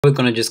We're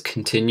going to just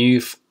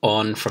continue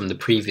on from the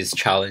previous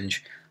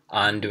challenge,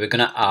 and we're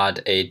going to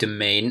add a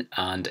domain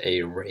and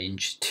a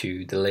range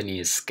to the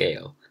linear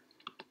scale.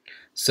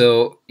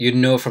 So you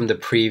know from the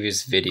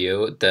previous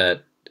video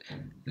that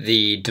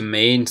the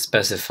domain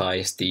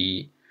specifies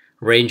the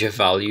range of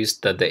values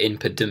that the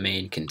input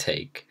domain can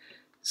take.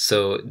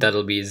 So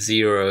that'll be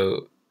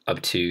 0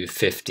 up to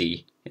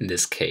 50 in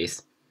this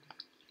case.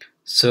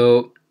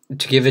 So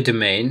to give a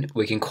domain,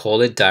 we can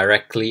call it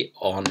directly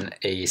on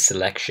a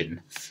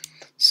selection.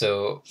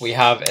 So we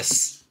have a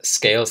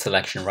scale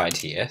selection right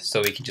here, so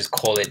we can just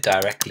call it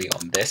directly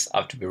on this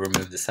after we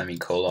remove the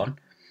semicolon.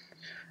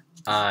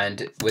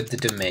 And with the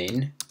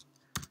domain,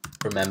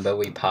 remember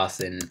we pass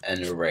in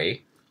an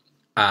array,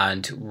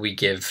 and we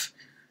give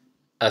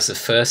as the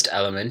first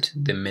element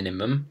the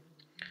minimum,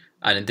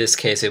 and in this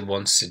case it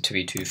wants it to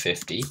be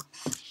 250,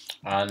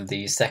 and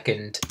the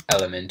second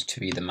element to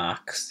be the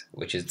max,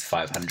 which is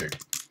 500.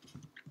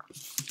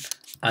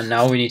 And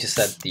now we need to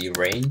set the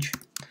range.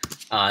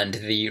 And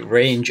the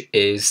range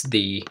is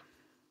the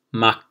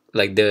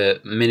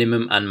the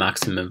minimum and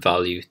maximum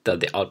value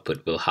that the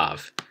output will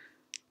have.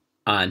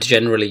 And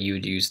generally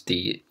you'd use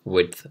the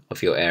width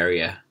of your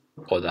area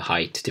or the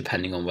height,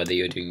 depending on whether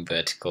you're doing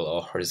vertical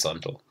or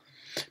horizontal.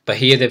 But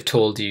here they've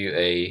told you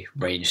a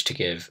range to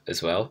give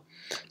as well.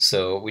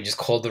 So we just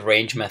call the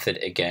range method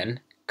again,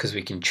 because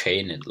we can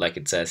chain it like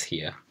it says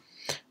here.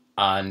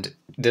 And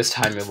this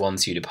time it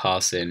wants you to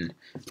pass in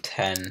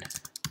 10,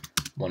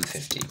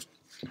 150.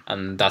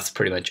 And that's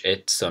pretty much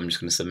it, so I'm just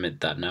going to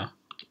submit that now.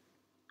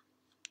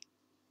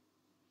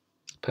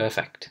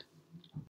 Perfect.